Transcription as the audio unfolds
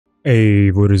Hey,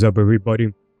 what is up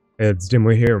everybody? It's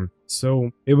Dimo here.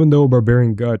 So, even though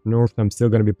Barbarian got nerfed, I'm still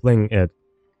gonna be playing it.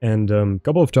 And a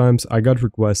couple of times I got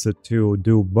requested to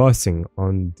do bossing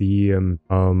on the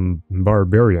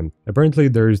Barbarian. Apparently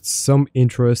there's some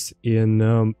interest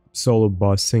in solo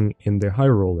bossing in the High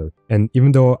Roller. And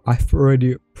even though I've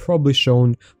already probably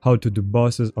shown how to do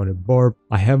bosses on a Barb,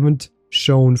 I haven't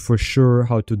shown for sure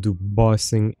how to do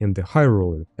bossing in the High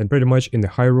Roller. And pretty much in the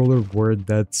High Roller,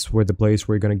 that's where the place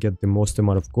where you're gonna get the most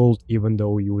amount of gold, even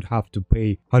though you would have to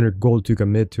pay 100 gold to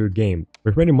commit to a game.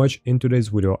 But pretty much in today's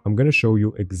video, I'm gonna show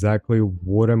you exactly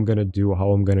what I'm gonna do,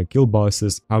 how I'm gonna kill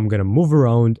bosses, how I'm gonna move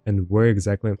around, and where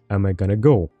exactly am I gonna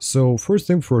go. So first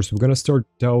thing first, we're gonna start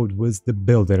out with the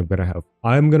build that I'm gonna have.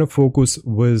 I'm gonna focus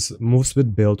with move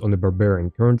speed build on the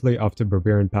Barbarian. Currently, after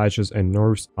Barbarian patches and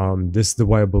nerfs, this is the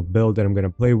viable build that I'm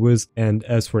gonna play with, and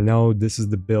as for now, this is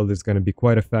the build that's gonna be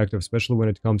quite effective, especially when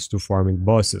it comes to farming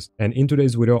bosses. And in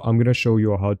today's video, I'm gonna show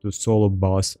you how to solo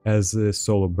boss as a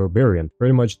solo Barbarian.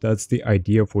 Pretty much that's the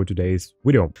idea for today's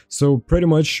video. So pretty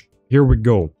much, here we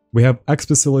go. We have Axe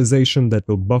Specialization that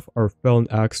will buff our Felon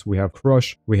Axe, we have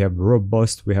Crush, we have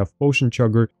Robust, we have Potion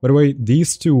Chugger. By the way,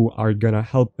 these two are gonna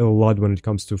help a lot when it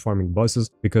comes to farming bosses,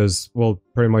 because, well,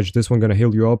 pretty much this one gonna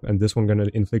heal you up and this one gonna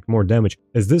inflict more damage.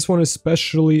 As this one is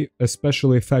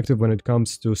especially effective when it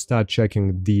comes to stat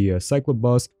checking the Cyclops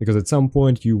boss, because at some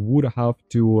point you would have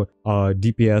to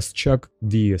DPS check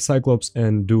the Cyclops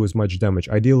and do as much damage.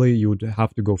 Ideally, you would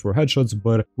have to go for headshots,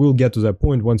 but we'll get to that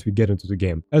point once we get into the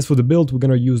game. As for the build, we're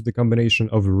gonna use the combination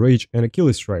of Rage and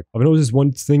Achilles Strike. I've noticed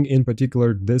one thing in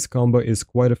particular, this combo is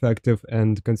quite effective,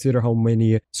 and consider how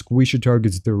many squishy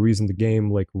targets there is in the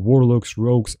game, like Warlocks,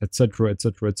 Rogues, etc,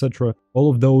 etc, etc. All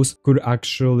of those could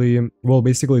actually, well,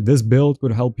 basically this build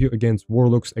could help you against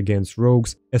Warlocks, against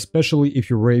Rogues, especially if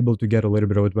you're able to get a little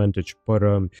bit of advantage. But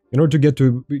in order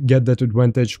to get that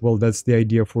advantage, well, that's the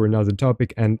idea for another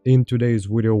topic, and in today's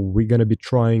video, we're gonna be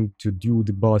trying to do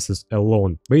the bosses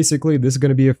alone. Basically, this is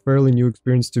gonna be a fairly new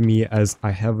experience to me, as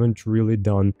I haven't really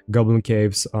done Goblin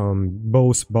Caves,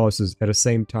 both bosses at the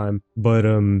same time. But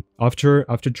after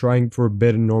trying for a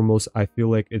bit in normals, I feel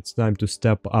like it's time to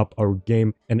step up our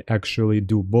game and actually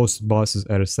do both bosses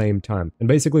at the same time. And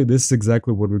basically, this is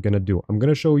exactly what we're gonna do. I'm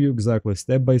gonna show you exactly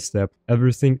step by step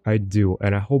everything I do,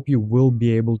 and I hope you will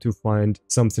be able to find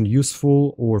something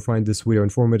useful or find this video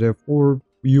informative, or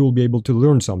you will be able to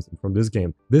learn something from this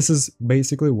game. This is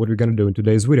basically what we're gonna do in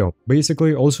today's video.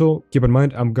 Basically, also keep in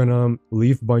mind, I'm gonna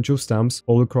leave a bunch of stamps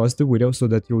all across the video so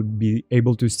that you'll be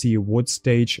able to see what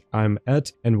stage I'm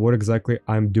at and what exactly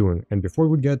I'm doing. And before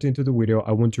we get into the video,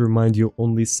 I want to remind you,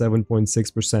 only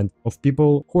 7.6% of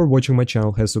people who are watching my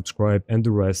channel has subscribed and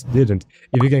the rest didn't.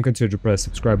 If you can consider to press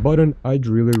the subscribe button, I'd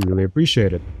really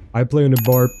appreciate it. I play on a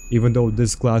Barb, even though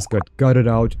this class got gutted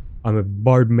out. I'm a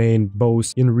Barb main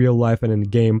both in real life and in the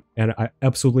game, and I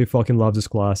absolutely fucking love this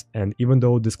class. And even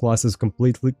though this class is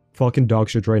completely fucking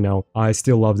dogshit right now, I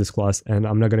still love this class, and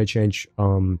I'm not gonna change,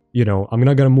 you know, I'm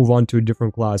not gonna move on to a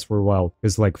different class for a while.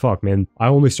 It's like, fuck, man, I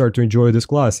only start to enjoy this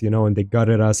class, you know, and they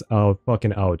gutted us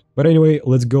fucking out. But anyway,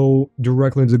 let's go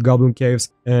directly into the Goblin Caves,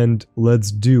 and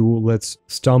let's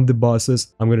stomp the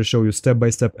bosses. I'm gonna show you step by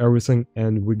step everything,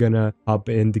 and we're gonna hop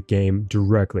in the game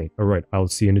directly. Alright, I'll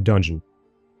see you in the dungeon.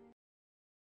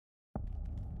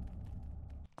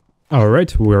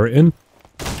 Alright, we're in.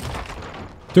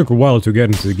 Took a while to get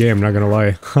into the game, not gonna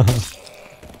lie.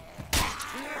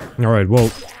 Alright, well,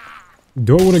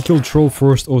 do I want to kill Troll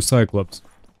first or Cyclops?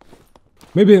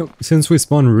 Maybe, since we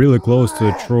spawn really close to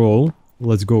the Troll,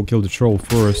 let's go kill the Troll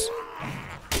first.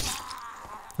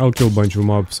 I'll kill a bunch of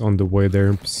mobs on the way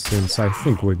there, since I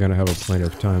think we're gonna have plenty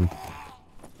of time.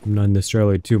 Not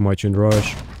necessarily too much in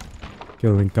rush.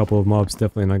 Killing a couple of mobs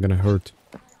definitely not gonna hurt.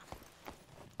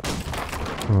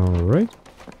 Alright.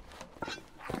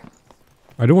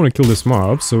 I don't want to kill this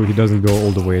mob, so he doesn't go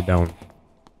all the way down.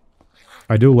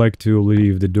 I do like to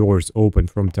leave the doors open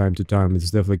from time to time. It's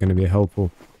definitely going to be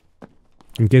helpful.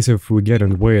 In case if we get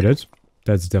invaded,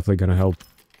 that's definitely going to help.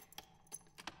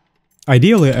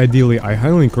 Ideally, I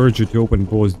highly encourage you to open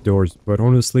both doors, but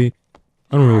honestly,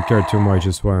 I don't really care too much,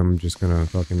 that's why I'm just gonna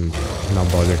fucking not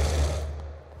bother.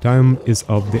 Time is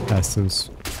of the essence.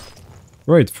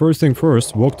 Right, first thing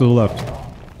first, walk to the left.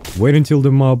 Wait until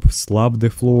the mob slap the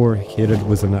floor, hit it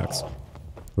with an axe.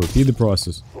 Repeat the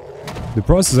process. The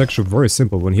process is actually very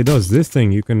simple. When he does this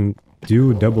thing, you can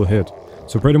do double hit.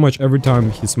 So pretty much every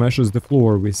time he smashes the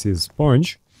floor with his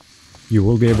punch, you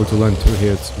will be able to land 2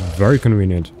 hits. Very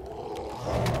convenient.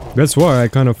 That's why I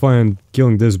kind of find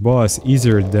killing this boss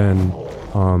easier than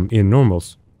in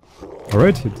normals.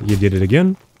 Alright, he did it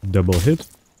again. Double hit.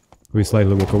 We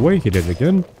slightly walk away, he did it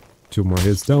again. 2 more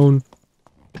hits down.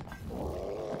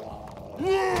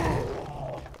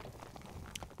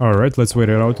 Alright, let's wait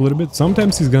it out a little bit.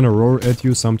 Sometimes he's gonna roar at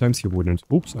you, sometimes he wouldn't.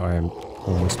 Oops, I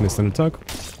almost missed an attack.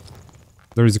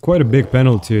 There is quite a big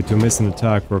penalty to miss an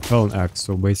attack for a Felon Axe,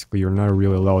 so basically you're not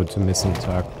really allowed to miss an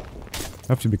attack. You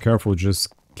have to be careful,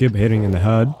 just keep hitting in the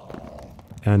head.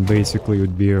 And basically it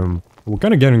would be, we're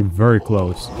kind of getting very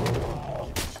close.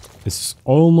 It's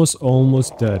almost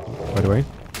dead, by the way.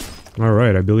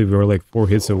 Alright, I believe we're like 4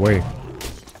 hits away.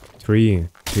 3,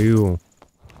 2...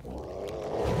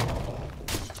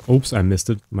 Oops, I missed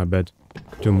it. My bad.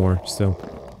 2 more still.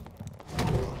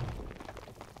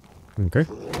 Okay.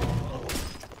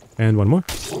 And 1 more.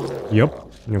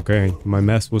 Yep. Okay, my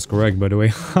math was correct, by the way.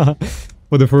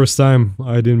 For the first time,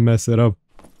 I didn't mess it up.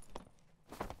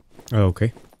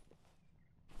 Okay.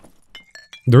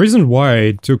 The reason why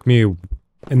it took me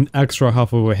an extra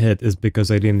half of a hit is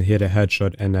because I didn't hit a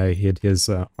headshot and I hit his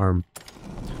arm.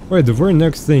 Right, the very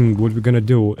next thing what we're gonna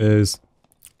do is...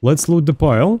 Let's loot the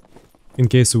pile. In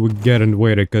case we get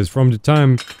invaded, because from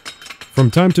time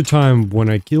to time when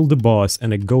I kill the boss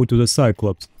and I go to the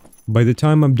Cyclops, by the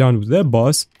time I'm done with that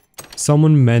boss,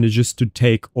 someone manages to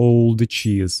take all the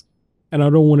cheese. And I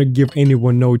don't want to give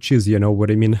anyone no cheese, you know what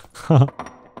I mean?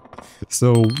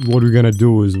 So what we're gonna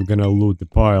do is we're gonna loot the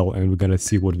pile and we're gonna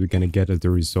see what we're gonna get as the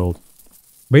result.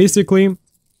 Basically,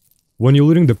 when you're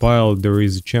looting the pile, there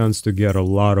is a chance to get a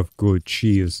lot of good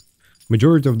cheese.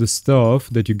 Majority of the stuff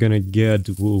that you're gonna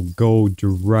get will go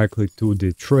directly to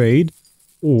the trade,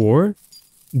 or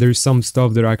there's some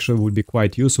stuff that actually would be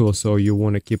quite useful, so you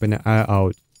want to keep an eye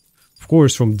out. Of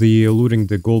course, from the looting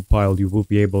the gold pile, you will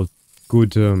be able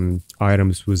good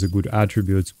items with the good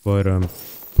attributes, but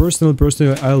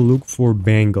personally, I look for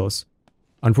bangles.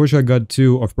 Unfortunately, I got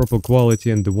 2 of purple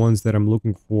quality, and the ones that I'm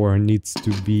looking for needs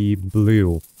to be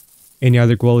blue. Any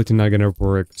other quality not gonna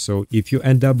work, so if you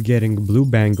end up getting blue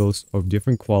bangles of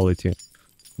different quality,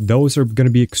 those are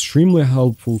gonna be extremely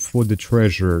helpful for the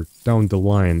treasure down the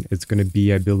line. It's gonna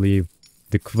be, I believe,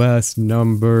 the quest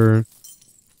number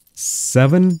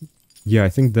 7? Yeah, I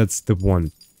think that's the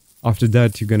one. After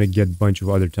that, you're gonna get a bunch of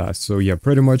other tasks. So yeah,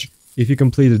 pretty much, if you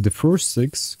completed the first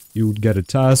 6, you would get a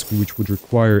task which would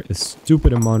require a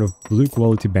stupid amount of blue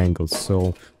quality bangles.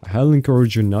 So I highly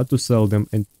encourage you not to sell them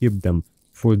and keep them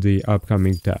for the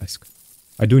upcoming task.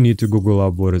 I do need to Google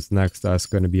up what is the next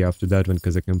task gonna be after that one,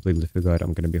 because I completely forgot,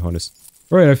 I'm gonna be honest.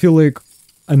 Alright, I feel like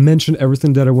I mentioned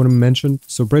everything that I want to mention,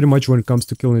 so pretty much when it comes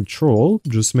to killing a troll,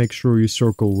 just make sure you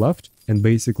circle left, and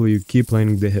basically you keep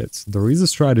landing the hits. There is a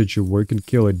strategy where you can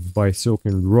kill it by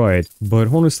circling right, but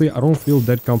honestly I don't feel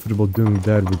that comfortable doing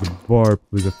that with a barb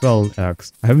with a Felon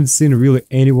Axe. I haven't seen really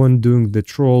anyone doing the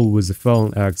troll with a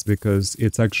Felon Axe because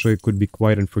it actually could be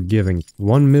quite unforgiving.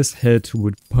 One miss hit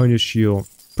would punish you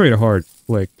pretty hard,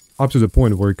 like up to the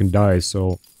point where you can die,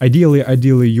 so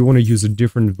ideally you want to use a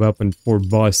different weapon for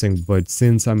bossing, but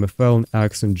since I'm a Felon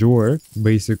Axe enjoyer,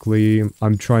 basically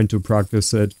I'm trying to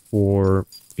practice it for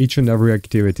each and every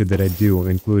activity that I do,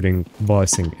 including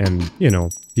bossing and, you know,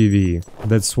 PvE.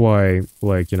 That's why,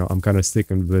 like, you know, I'm kind of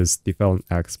sticking with the Felon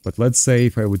Axe. But let's say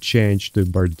if I would change to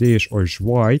Bardish or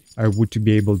Jwai, I would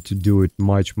be able to do it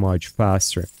much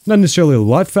faster. Not necessarily a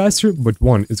lot faster, but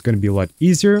one, it's going to be a lot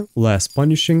easier, less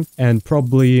punishing, and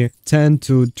probably 10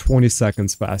 to 20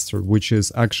 seconds faster, which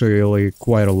is actually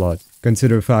quite a lot.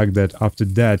 Consider the fact that after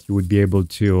that you would be able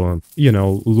to, you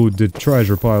know, loot the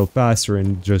treasure pile faster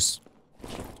and just...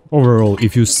 Overall,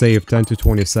 if you save 10 to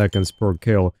 20 seconds per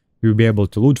kill, you'll be able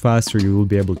to loot faster, you will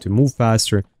be able to move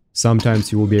faster, sometimes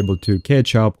you will be able to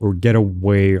catch up or get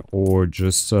away or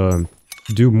just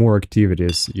do more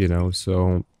activities, you know,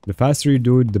 so the faster you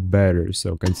do it, the better,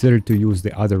 so consider to use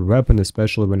the other weapon,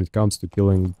 especially when it comes to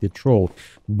killing the troll.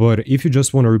 But if you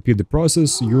just want to repeat the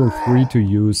process, you're free to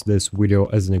use this video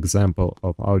as an example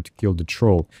of how to kill the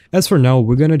troll. As for now,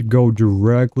 we're gonna go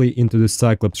directly into the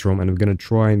Cyclops room and we're gonna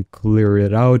try and clear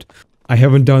it out. I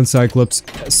haven't done Cyclops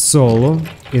solo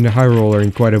in a high roller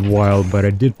in quite a while, but I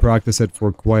did practice it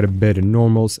for quite a bit in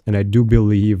normals, and I do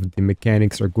believe the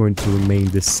mechanics are going to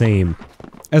remain the same.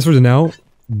 As for now,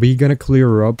 we're gonna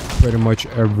clear up pretty much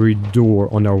every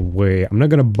door on our way. I'm not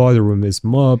gonna bother with these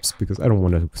mobs because I don't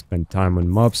want to spend time on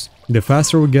mobs. The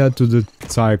faster we get to the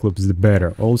Cyclops, the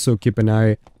better. Also keep an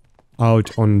eye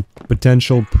out on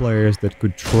potential players that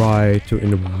could try to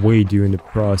invade you in the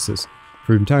process.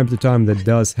 From time to time that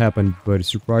does happen, but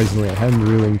surprisingly I haven't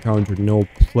really encountered no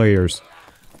players.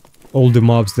 All the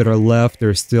mobs that are left,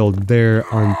 they're still there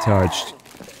untouched.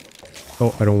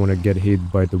 Oh, I don't want to get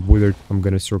hit by the wizard. I'm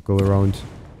gonna circle around.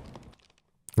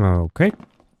 Okay.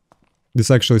 This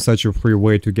is actually such a free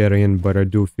way to get in, but I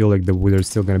do feel like the wither's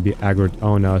still gonna be aggroed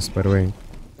on us, by the way.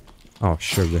 Oh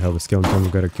shit, we have a skeleton, we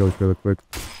gotta kill it really quick.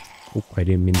 Oh, I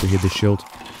didn't mean to hit the shield.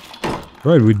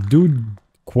 Right, we do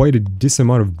quite a decent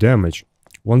amount of damage.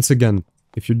 Once again,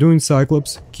 if you're doing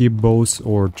Cyclops, keep bows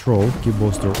or troll, keep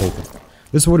bows door open.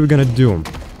 This is what we're gonna do.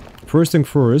 First thing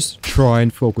first, try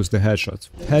and focus the headshots.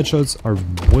 Headshots are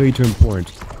way too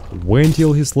important. Wait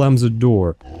until he slams the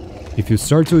door. If you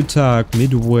start to attack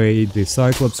midway, the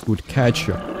Cyclops could catch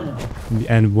you.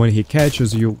 And when he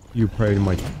catches you, you pretty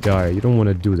much die. You don't want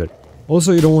to do that.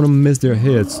 Also, you don't want to miss their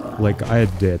hits like I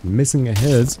did. Missing a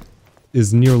hit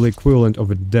is nearly equivalent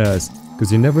of a death,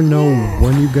 because you never know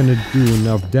when you're gonna do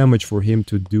enough damage for him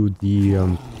to do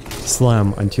the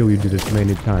slam until you did it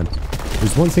many times.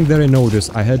 There's one thing that I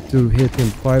noticed, I had to hit him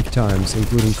 5 times,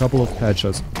 including a couple of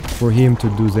headshots, for him to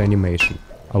do the animation.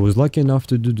 I was lucky enough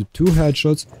to do the 2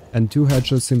 headshots, and 2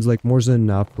 headshots seems like more than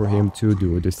enough for him to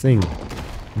do the thing.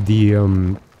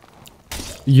 The,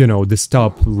 you know, the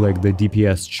stop, like the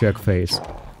DPS check phase.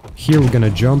 Here we're gonna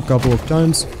jump a couple of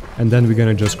times, and then we're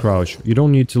gonna just crouch. You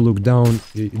don't need to look down,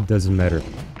 it doesn't matter.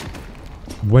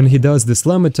 When he does the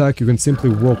slam attack, you can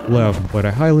simply walk left, but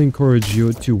I highly encourage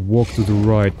you to walk to the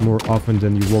right more often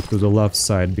than you walk to the left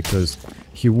side, because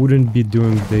he wouldn't be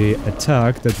doing the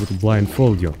attack that would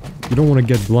blindfold you. You don't want to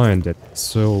get blinded,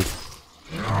 so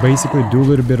basically do a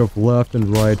little bit of left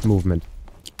and right movement.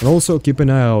 And also keep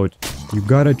an eye out, you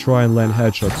gotta try and land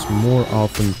headshots more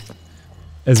often,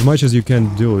 as much as you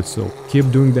can do it, so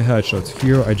keep doing the headshots.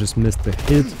 Here I just missed the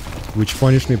hit, which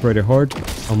punished me pretty hard.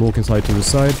 I'm looking side to the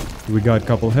side, we got a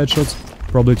couple headshots,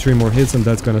 probably 3 more hits and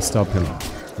that's gonna stop him.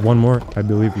 1 more, I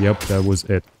believe, yep, that was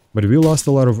it. But we lost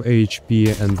a lot of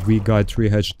HP and we got 3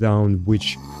 headshots down,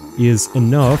 which is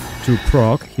enough to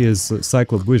proc his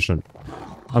Cyclops vision.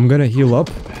 I'm gonna heal up.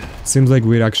 Seems like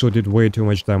we actually did way too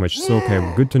much damage, so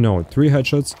okay, good to know. 3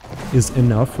 headshots is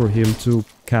enough for him to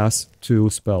cast 2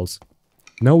 spells.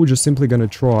 Now we're just simply gonna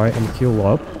try and heal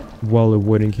up while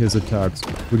awaiting his attacks.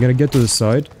 We're gonna get to the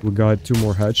side, we got 2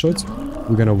 more headshots.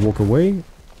 We're gonna walk away,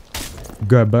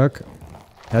 go back,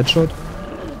 headshot.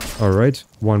 Alright,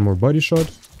 1 more body shot.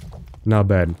 Not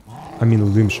bad. I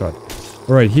mean limb shot.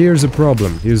 Alright, here's the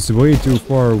problem. He's way too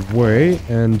far away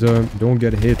and don't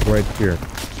get hit right here.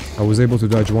 I was able to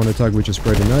dodge 1 attack, which is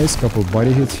pretty nice. Couple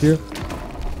body hits here.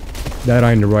 That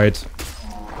ain't right.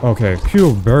 Okay,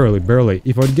 phew, barely.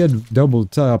 If I'd get double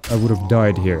tap, I would have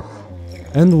died here.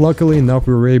 And luckily enough,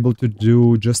 we were able to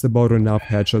do just about enough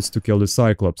headshots to kill the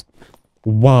Cyclops.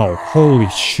 Wow, holy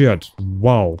shit,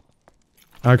 wow.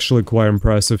 Actually quite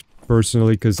impressive,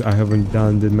 personally, because I haven't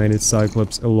done the many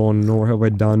Cyclops alone, nor have I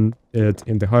done it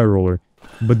in the High Roller.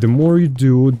 But the more you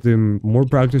do, the more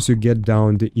practice you get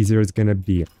down, the easier it's gonna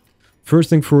be.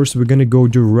 First thing first, we're gonna go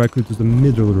directly to the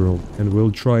middle room, and we'll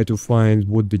try to find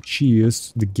what the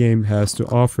cheese the game has to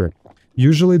offer.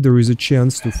 Usually there is a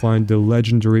chance to find the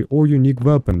legendary or unique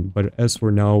weapon, but as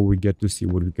for now, we get to see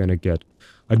what we're gonna get.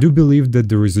 I do believe that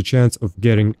there is a chance of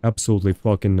getting absolutely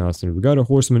fucking nothing. We got a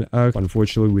Horseman Axe,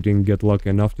 unfortunately we didn't get lucky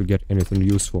enough to get anything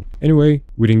useful. Anyway,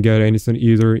 we didn't get anything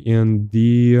either in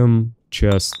the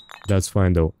chest, that's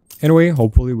fine though. Anyway,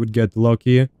 hopefully we'd get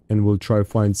lucky and we'll try to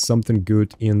find something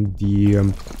good in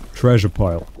the treasure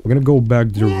pile. We're gonna go back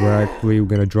directly, we're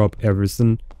gonna drop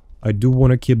everything. I do want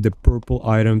to keep the purple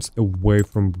items away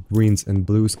from greens and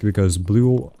blues, because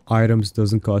blue items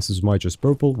doesn't cost as much as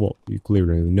purple. Well, you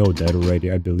clearly know that already,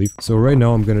 I believe. So right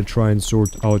now I'm gonna try and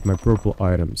sort out my purple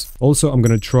items. Also, I'm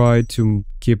gonna try to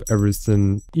keep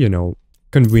everything, you know,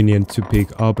 convenient to pick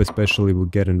up, especially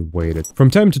with getting weighted. From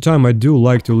time to time, I do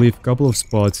like to leave a couple of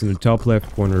spots in the top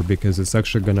left corner, because it's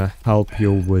actually gonna help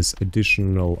you with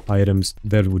additional items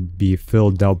that would be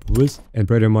filled up with, and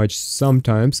pretty much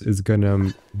sometimes it's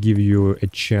gonna give you a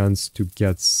chance to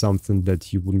get something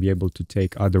that you wouldn't be able to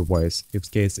take otherwise,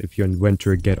 if your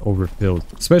inventory get overfilled.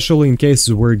 Especially in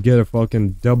cases where you get a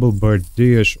fucking double bird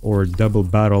dish or double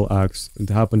battle axe. It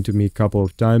happened to me a couple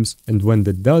of times, and when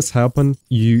that does happen,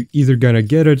 you either gonna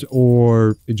get it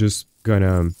or it just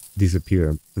gonna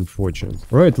disappear, unfortunately.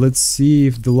 Alright, let's see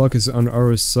if the luck is on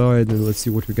our side, and let's see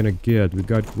what we're gonna get. We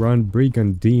got Grand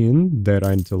Brigandine, that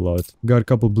ain't a lot. Got a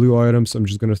couple blue items, I'm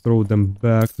just gonna throw them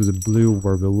back to the blue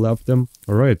where we left them.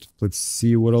 Alright, let's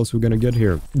see what else we're gonna get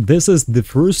here. This is the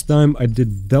first time I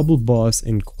did double boss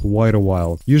in quite a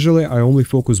while. Usually I only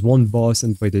focus 1 boss,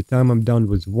 and by the time I'm done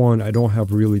with 1, I don't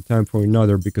have really time for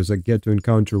another, because I get to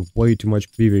encounter way too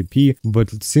much PvP,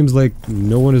 but it seems like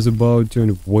no one is about to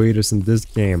invade us in this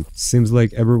game. time. Seems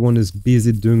like everyone is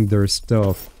busy doing their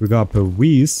stuff. We got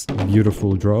Pavis,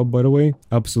 beautiful drop by the way,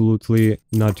 absolutely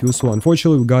not useful.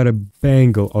 Unfortunately, we got a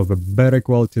bangle of a better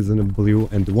quality than a blue,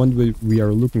 and the one we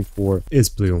are looking for is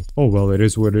blue. Oh well, it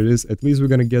is what it is. At least we're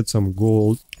gonna get some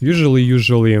gold. Usually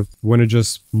when I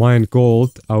just mine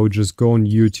gold, I would just go on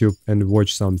YouTube and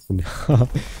watch something.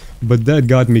 But that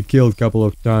got me killed a couple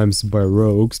of times by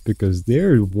rogues, because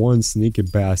they're one sneaky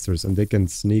bastards and they can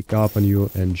sneak up on you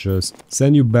and just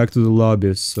send you back to the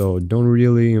lobby. So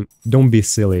don't be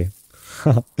silly.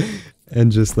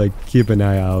 And just like keep an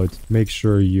eye out. Make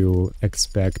sure you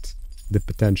expect the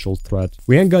potential threat.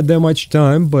 We ain't got that much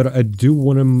time, but I do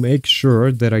want to make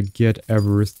sure that I get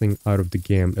everything out of the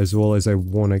game, as well as I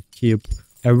want to keep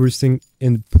everything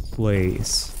in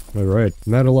place. Alright,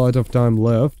 not a lot of time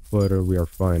left, but we are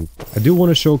fine. I do want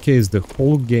to showcase the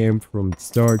whole game from the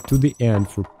start to the end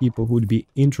for people who would be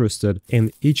interested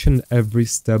in each and every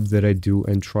step that I do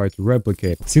and try to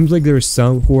replicate. Seems like there's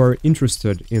some who are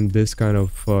interested in this kind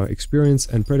of experience,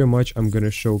 and pretty much I'm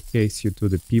gonna showcase you to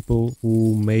the people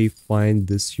who may find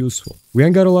this useful. We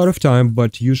ain't got a lot of time,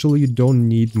 but usually you don't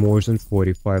need more than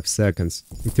 45 seconds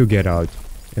to get out.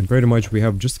 And pretty much we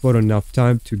have just about enough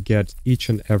time to get each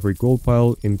and every gold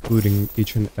pile, including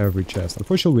each and every chest.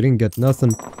 Unfortunately, we didn't get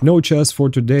nothing. No chest for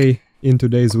today in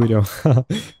today's video.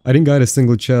 I didn't get a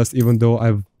single chest, even though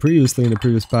I've previously, in the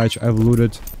previous patch, I've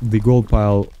looted the gold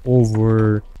pile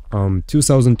over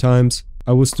 2,000 times.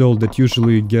 I was told that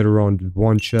usually you get around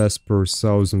one chest per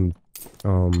thousand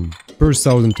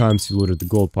times you looted the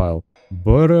gold pile.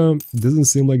 But doesn't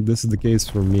seem like this is the case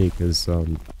for me, because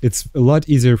it's a lot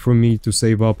easier for me to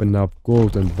save up enough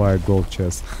gold and buy a gold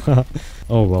chest.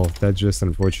 Oh well, that's just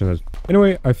unfortunate.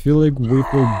 Anyway, I feel like we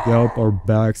pulled up our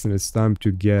bags and it's time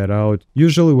to get out.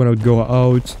 Usually when I would go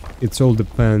out, it all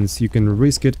depends. You can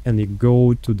risk it and you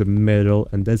go to the middle,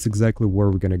 and that's exactly where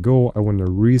we're gonna go. I want to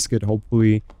risk it.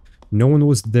 Hopefully no one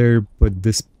was there, but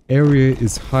this area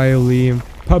is highly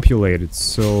populated,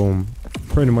 so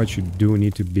pretty much you do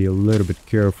need to be a little bit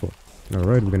careful.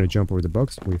 Alright, we're gonna jump over the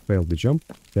box. We failed the jump.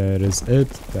 That is it.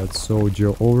 That's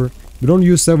soldier over. We don't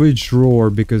use Savage Roar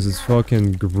because it's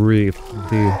fucking grief.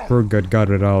 The perk got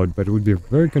it out, but it would be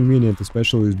very convenient,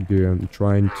 especially if you're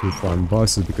trying to farm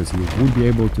bosses, because you would be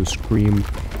able to scream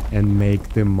and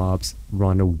make the mobs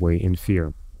run away in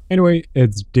fear. Anyway,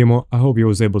 it's Dimo. I hope you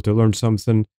was able to learn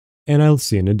something, and I'll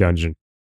see you in the dungeon.